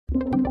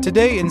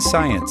Today in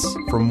Science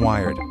from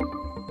Wired.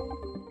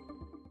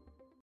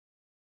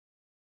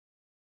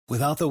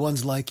 Without the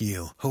ones like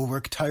you, who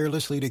work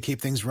tirelessly to keep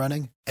things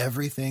running,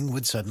 everything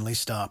would suddenly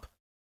stop.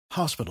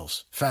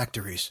 Hospitals,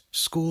 factories,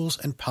 schools,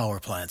 and power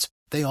plants,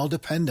 they all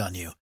depend on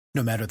you.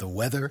 No matter the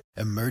weather,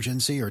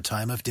 emergency, or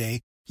time of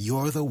day,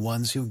 you're the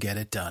ones who get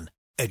it done.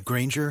 At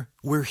Grainger,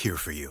 we're here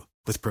for you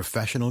with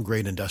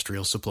professional-grade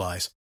industrial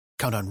supplies.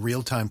 Count on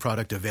real-time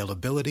product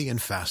availability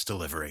and fast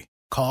delivery.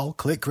 Call,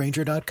 click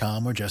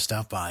Grainger.com, or just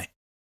stop by.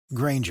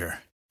 Grainger,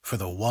 for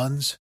the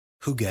ones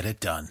who get it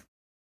done.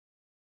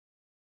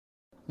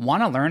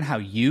 Want to learn how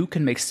you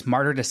can make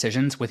smarter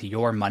decisions with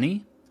your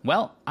money?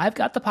 Well, I've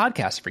got the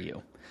podcast for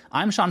you.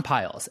 I'm Sean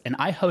Piles, and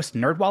I host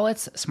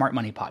NerdWallet's Smart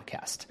Money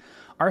Podcast.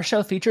 Our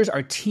show features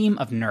our team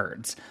of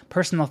nerds,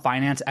 personal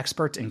finance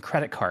experts in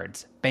credit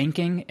cards,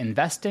 banking,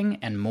 investing,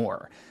 and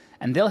more.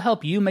 And they'll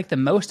help you make the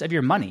most of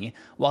your money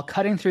while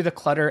cutting through the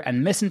clutter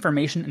and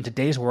misinformation in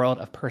today's world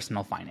of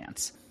personal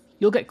finance.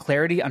 You'll get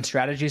clarity on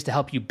strategies to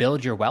help you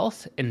build your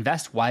wealth,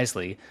 invest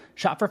wisely,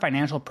 shop for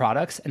financial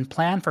products, and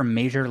plan for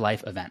major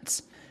life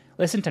events.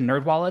 Listen to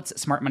NerdWallet's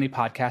Smart Money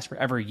Podcast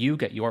wherever you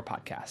get your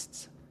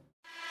podcasts.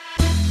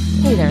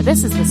 Hey there,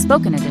 this is the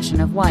spoken edition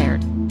of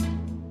Wired.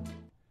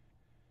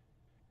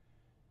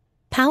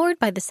 Powered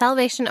by the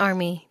Salvation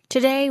Army,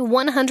 today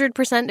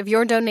 100% of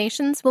your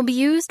donations will be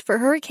used for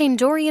Hurricane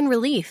Dorian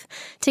relief.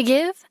 To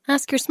give,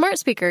 ask your smart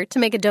speaker to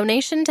make a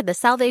donation to the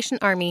Salvation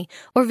Army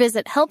or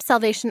visit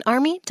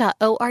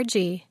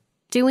helpsalvationarmy.org.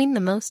 Doing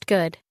the most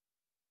good.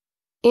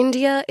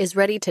 India is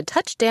ready to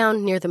touch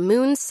down near the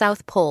moon's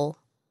south pole.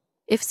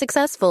 If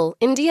successful,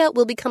 India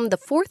will become the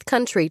fourth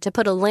country to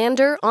put a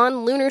lander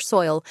on lunar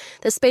soil.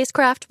 The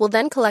spacecraft will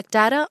then collect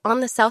data on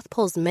the South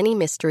Pole's many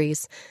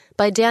mysteries.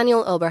 By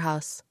Daniel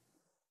Oberhaus.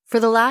 For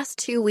the last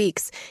 2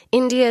 weeks,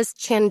 India's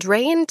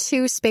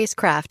Chandrayaan-2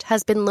 spacecraft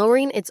has been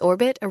lowering its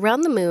orbit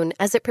around the moon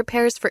as it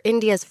prepares for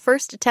India's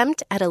first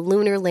attempt at a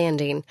lunar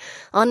landing.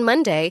 On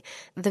Monday,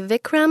 the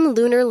Vikram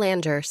lunar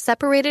lander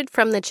separated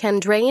from the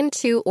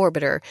Chandrayaan-2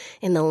 orbiter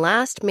in the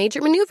last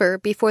major maneuver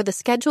before the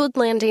scheduled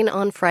landing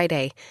on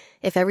Friday.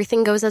 If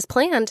everything goes as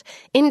planned,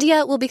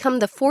 India will become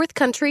the fourth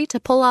country to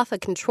pull off a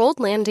controlled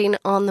landing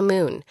on the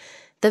moon.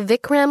 The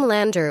Vikram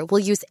lander will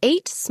use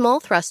 8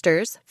 small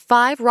thrusters,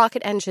 5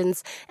 rocket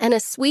engines, and a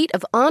suite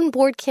of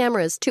onboard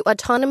cameras to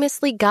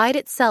autonomously guide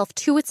itself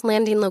to its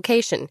landing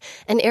location,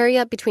 an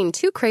area between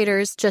 2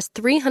 craters just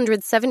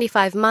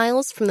 375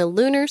 miles from the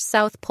lunar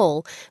South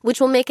Pole, which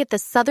will make it the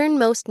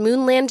southernmost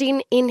moon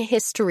landing in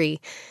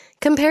history.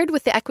 Compared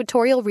with the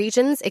equatorial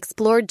regions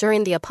explored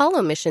during the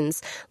Apollo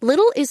missions,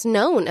 little is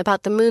known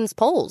about the moon's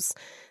poles.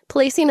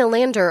 Placing a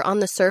lander on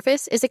the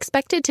surface is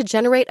expected to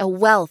generate a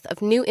wealth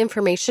of new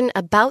information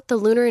about the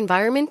lunar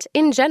environment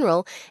in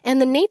general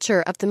and the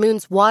nature of the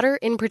moon's water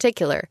in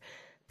particular.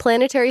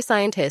 Planetary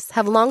scientists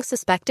have long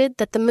suspected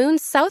that the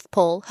moon's south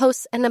pole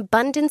hosts an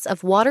abundance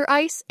of water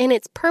ice in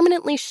its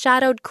permanently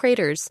shadowed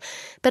craters.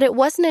 But it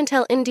wasn't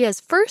until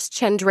India's first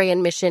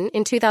Chandrayaan mission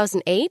in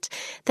 2008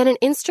 that an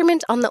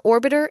instrument on the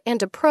orbiter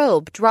and a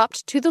probe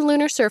dropped to the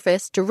lunar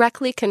surface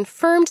directly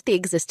confirmed the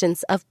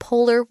existence of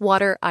polar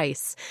water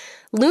ice.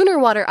 Lunar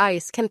water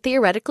ice can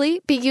theoretically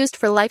be used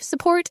for life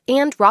support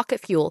and rocket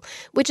fuel,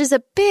 which is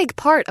a big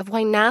part of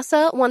why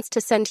NASA wants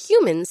to send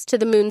humans to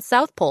the moon's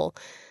south pole.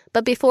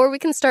 But before we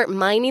can start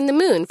mining the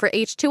moon for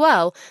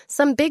H2O,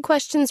 some big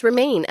questions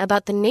remain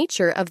about the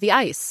nature of the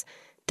ice.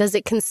 Does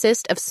it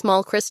consist of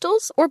small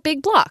crystals or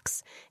big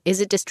blocks?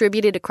 Is it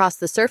distributed across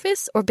the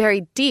surface or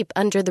buried deep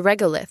under the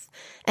regolith?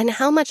 And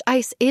how much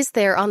ice is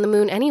there on the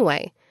moon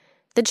anyway?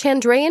 The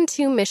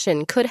Chandrayaan-2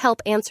 mission could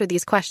help answer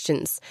these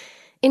questions.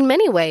 In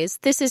many ways,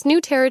 this is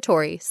new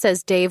territory,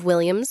 says Dave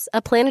Williams,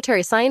 a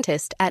planetary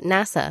scientist at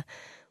NASA.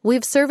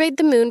 We've surveyed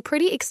the moon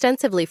pretty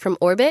extensively from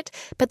orbit,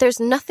 but there's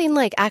nothing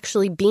like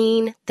actually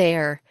being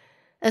there.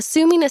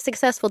 Assuming a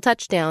successful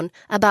touchdown,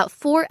 about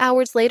 4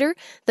 hours later,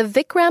 the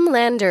Vikram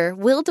lander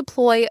will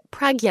deploy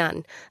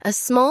Pragyan, a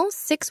small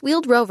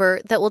 6-wheeled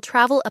rover that will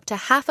travel up to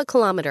half a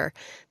kilometer.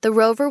 The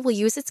rover will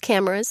use its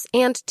cameras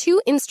and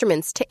 2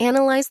 instruments to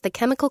analyze the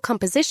chemical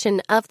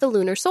composition of the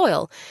lunar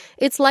soil.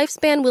 Its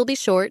lifespan will be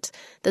short.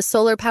 The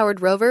solar-powered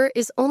rover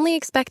is only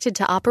expected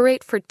to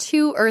operate for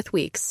 2 Earth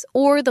weeks,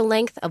 or the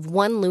length of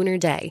 1 lunar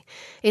day.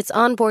 Its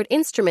onboard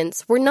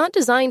instruments were not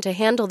designed to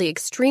handle the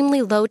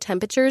extremely low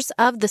temperatures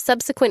of the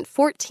subsequent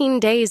 14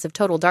 days of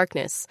total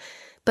darkness.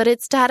 But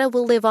its data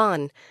will live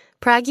on.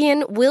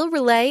 Pragyan will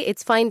relay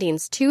its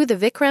findings to the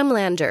Vikram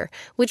lander,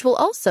 which will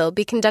also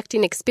be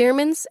conducting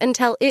experiments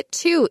until it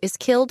too is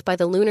killed by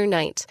the lunar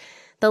night.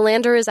 The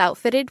lander is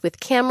outfitted with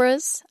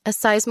cameras, a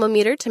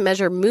seismometer to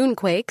measure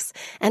moonquakes,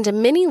 and a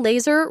mini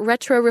laser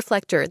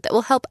retroreflector that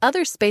will help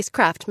other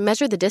spacecraft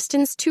measure the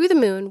distance to the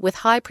moon with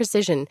high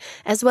precision,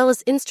 as well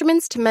as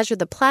instruments to measure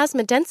the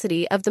plasma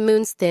density of the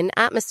moon's thin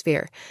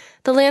atmosphere.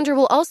 The lander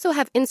will also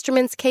have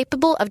instruments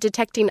capable of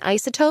detecting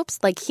isotopes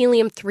like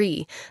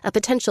helium-3, a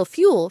potential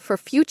fuel for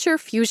future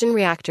fusion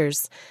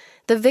reactors.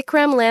 The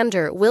Vikram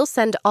lander will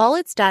send all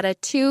its data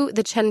to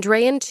the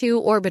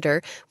Chandrayaan-2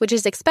 orbiter, which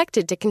is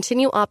expected to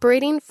continue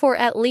operating for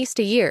at least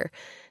a year.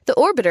 The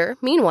orbiter,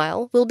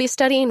 meanwhile, will be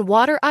studying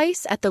water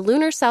ice at the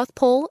lunar South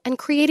Pole and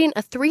creating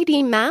a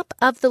 3D map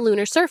of the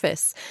lunar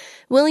surface.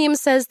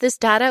 Williams says this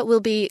data will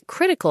be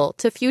critical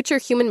to future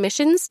human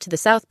missions to the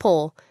South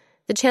Pole.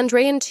 The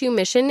Chandrayaan-2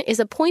 mission is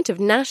a point of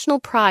national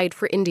pride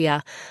for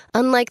India.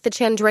 Unlike the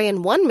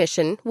Chandrayaan-1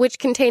 mission, which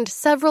contained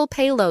several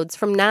payloads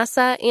from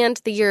NASA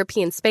and the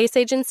European Space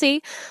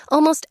Agency,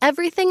 almost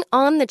everything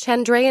on the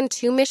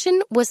Chandrayaan-2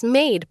 mission was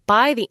made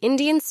by the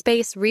Indian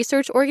Space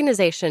Research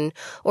Organization,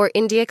 or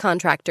India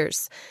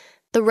contractors.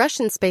 The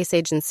Russian space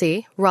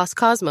agency,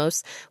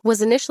 Roscosmos,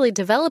 was initially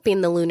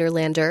developing the lunar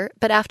lander,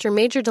 but after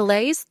major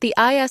delays, the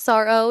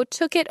ISRO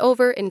took it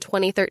over in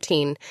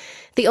 2013.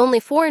 The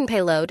only foreign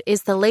payload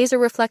is the laser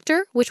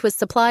reflector, which was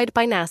supplied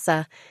by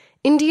NASA.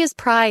 India's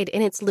pride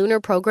in its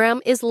lunar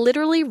program is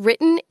literally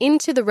written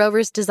into the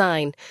rover's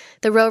design.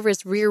 The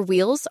rover's rear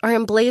wheels are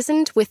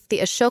emblazoned with the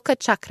Ashoka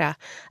Chakra,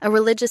 a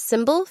religious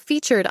symbol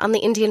featured on the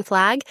Indian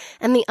flag,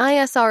 and the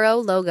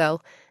ISRO logo.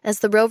 As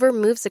the rover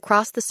moves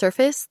across the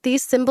surface,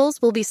 these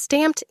symbols will be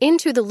stamped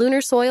into the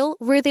lunar soil,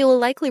 where they will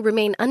likely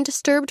remain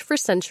undisturbed for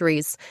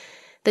centuries.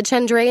 The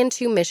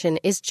Chandrayaan-2 mission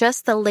is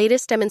just the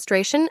latest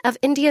demonstration of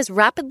India's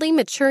rapidly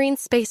maturing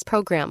space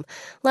program.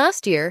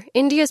 Last year,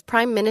 India's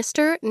Prime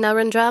Minister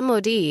Narendra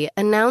Modi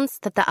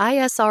announced that the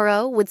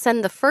ISRO would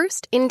send the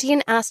first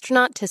Indian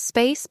astronaut to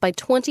space by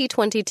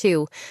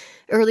 2022.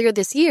 Earlier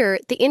this year,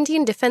 the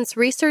Indian Defense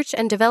Research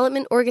and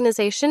Development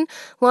Organization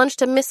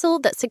launched a missile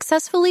that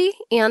successfully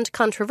and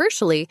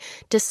controversially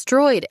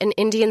destroyed an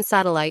Indian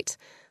satellite.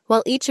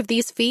 While each of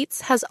these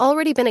feats has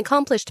already been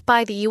accomplished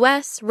by the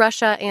US,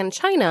 Russia, and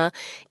China,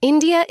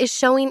 India is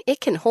showing it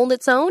can hold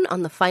its own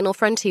on the final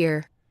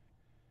frontier.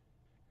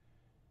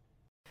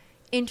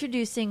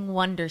 Introducing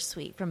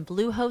Wondersuite from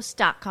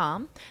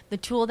Bluehost.com, the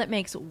tool that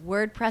makes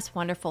WordPress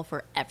wonderful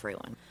for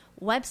everyone.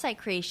 Website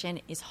creation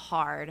is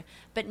hard,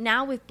 but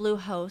now with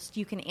Bluehost,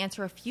 you can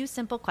answer a few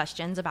simple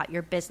questions about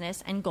your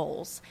business and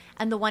goals,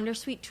 and the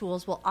Wondersuite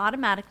tools will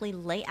automatically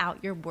lay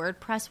out your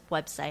WordPress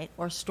website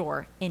or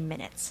store in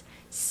minutes.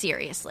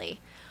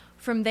 Seriously.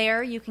 From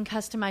there, you can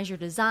customize your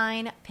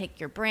design, pick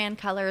your brand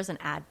colors, and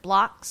add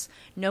blocks.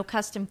 No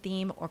custom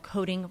theme or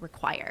coding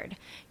required.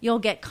 You'll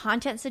get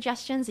content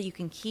suggestions that you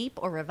can keep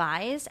or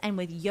revise, and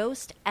with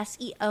Yoast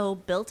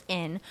SEO built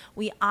in,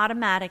 we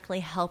automatically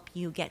help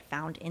you get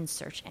found in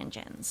search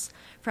engines.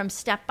 From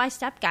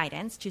step-by-step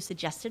guidance to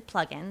suggested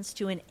plugins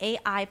to an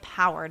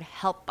AI-powered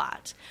help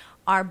bot,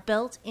 our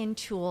built-in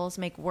tools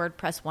make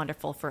WordPress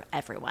wonderful for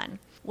everyone.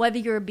 Whether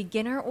you're a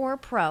beginner or a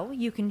pro,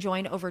 you can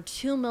join over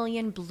 2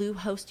 million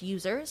Bluehost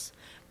users.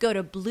 Go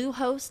to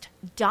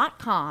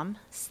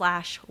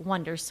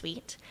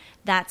bluehost.com/wondersuite.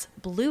 That's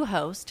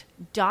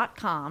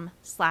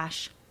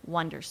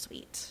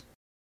bluehost.com/wondersuite.